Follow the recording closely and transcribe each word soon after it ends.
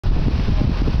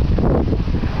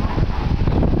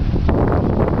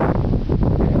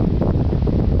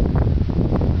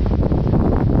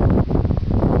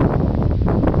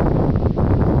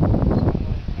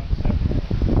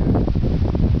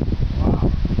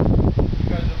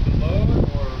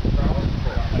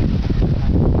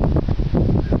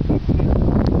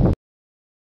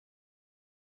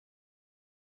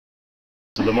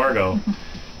the Margot.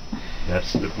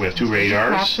 We have 2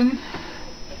 radars,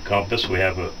 compass. We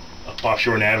have a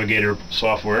offshore navigator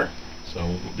software.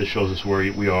 So this shows us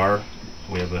where we are.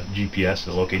 We have a GPS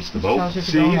that locates the boat. Tells you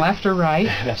if you're going left or right.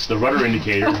 That's the rudder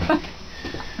indicator.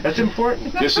 That's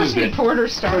important. This is the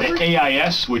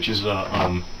AIS, which is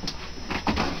a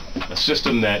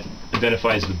system that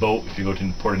identifies the boat. If you go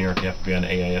to Port of New York, you have to be on the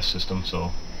AIS system.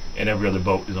 So, and every other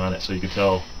boat is on it, so you can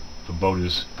tell if a boat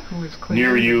is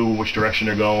near you, which direction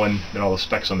they're going, and all the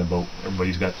specs on the boat.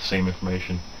 Everybody's got the same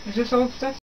information. Is this old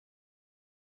stuff?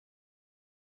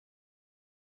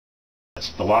 That's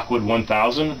the Lockwood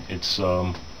 1000. It's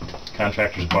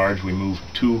contractor's barge. We moved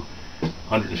 2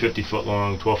 150-foot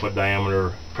long, 12-foot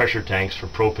diameter pressure tanks for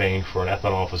propane for an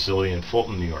ethanol facility in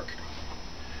Fulton, New York.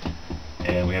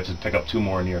 And we have to pick up 2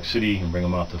 more in New York City and bring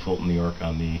them out to Fulton, New York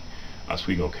on the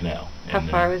Oswego Canal. How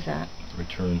far was that?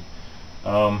 Return.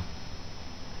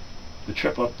 The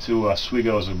trip up to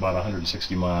Oswego is about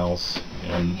 160 miles.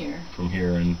 And from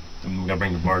here, and then we got to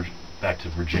bring the barge back to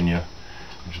Virginia,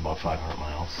 which is about 500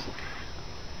 miles.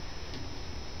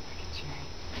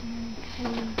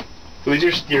 So these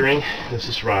are steering. This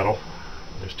is throttle.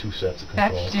 There's 2 sets of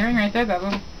controls. That's steering right there, that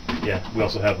little. Yeah, we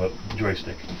also have a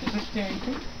joystick. Is this steering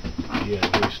too? Yeah,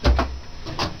 joystick.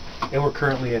 And we're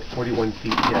currently at 41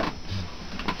 feet yet.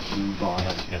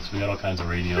 Yes, we got all kinds of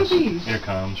radios,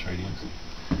 intercoms, radios.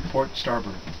 Port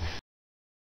starboard.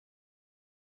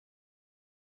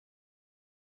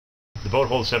 The boat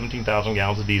holds 17,000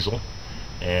 gallons of diesel,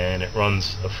 and it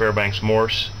runs a Fairbanks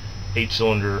Morse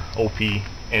 8-cylinder OP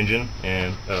engine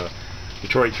and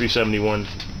Detroit 371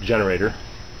 generator.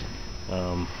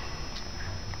 The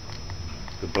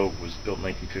boat was built in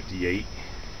 1958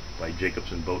 by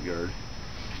Jacobson Boatyard.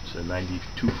 It's a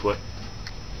 92-foot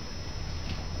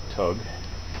tug.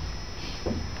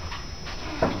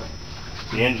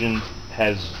 The engine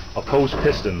has opposed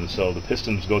pistons, so the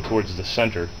pistons go towards the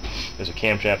center. There's a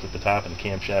camshaft at the top and a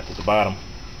camshaft at the bottom.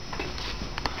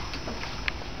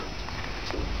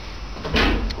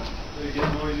 So you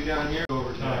get noisy down here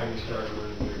over time, you start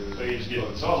running bigger. So you just get,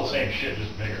 it's all the same shit,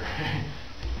 just bigger.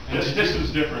 And this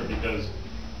is different because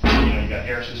you got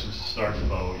air systems to start the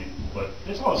boat, but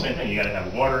it's all the same thing. You got to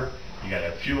have water, you got to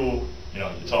have fuel.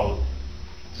 It's all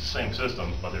the same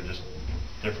system, but they're just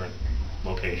different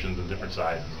locations and different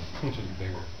sizes. Which is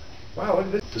bigger. Wow, look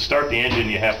at this. To start the engine,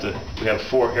 we have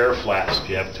 4 air flasks.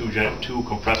 You have 2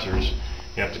 compressors.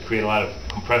 You have to create a lot of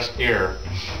compressed air,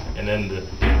 and then the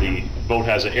boat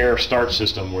has an air start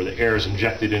system where the air is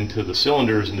injected into the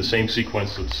cylinders in the same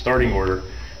sequence of the starting order.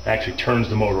 It actually turns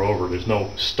the motor over. There's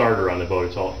no starter on the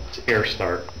boat. It's air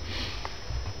start.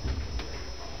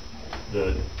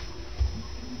 The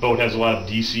boat has a lot of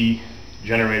DC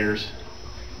generators.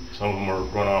 Some of them are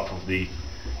run off of the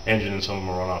engine and some of them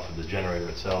are run off of the generator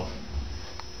itself.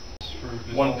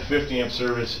 150 amp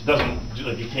service. It doesn't,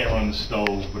 like, you can't run the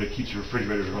stove, but it keeps your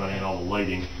refrigerators running and all the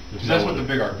lighting. That's what the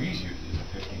big RVs use, is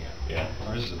a 50 amp. Yeah.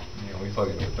 Ours is we plug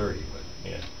into a 30, but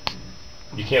yeah.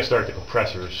 You can't start the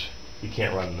compressors. You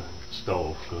can't run the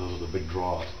stove because those are the big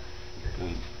draws.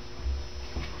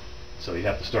 So you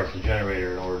have to start the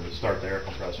generator in order to start the air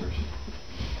compressors.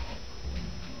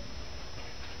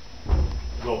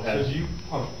 so do you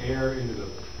pump air into the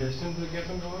pistons that get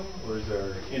them going, or is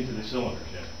there into the cylinders?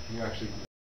 Yeah. You actually.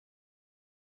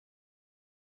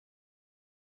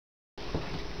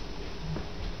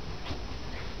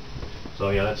 So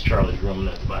yeah, that's Charlie's room.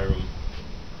 That's my room.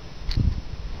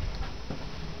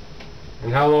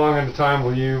 And how long at a time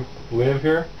will you live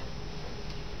here?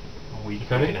 A week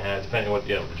and a half, depending on what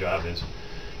the job is.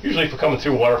 Usually, if we're coming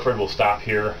through Waterford, we'll stop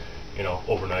here,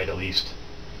 overnight at least.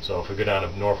 So if we go down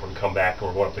to Norfolk and come back, or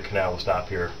we're going up the canal, we'll stop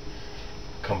here.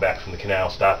 Come back from the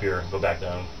canal, stop here, and go back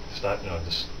down. Stop,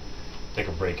 just take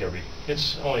a break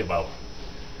it's only about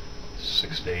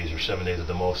 6 days or 7 days at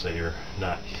the most that you're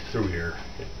not through here,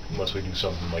 unless we do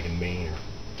something like in Maine.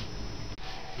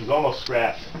 It was almost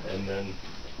scrapped, and then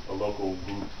a local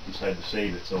group decided to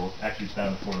save it. So actually it's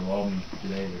down in Port of Albany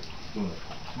today. They're doing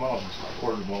a small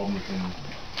Port of Albany thing.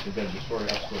 They've got a destroyer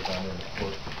escort down there in the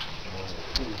port.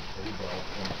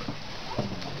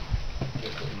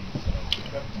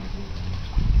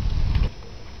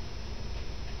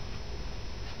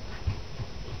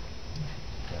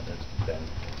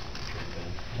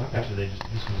 Actually,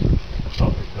 this was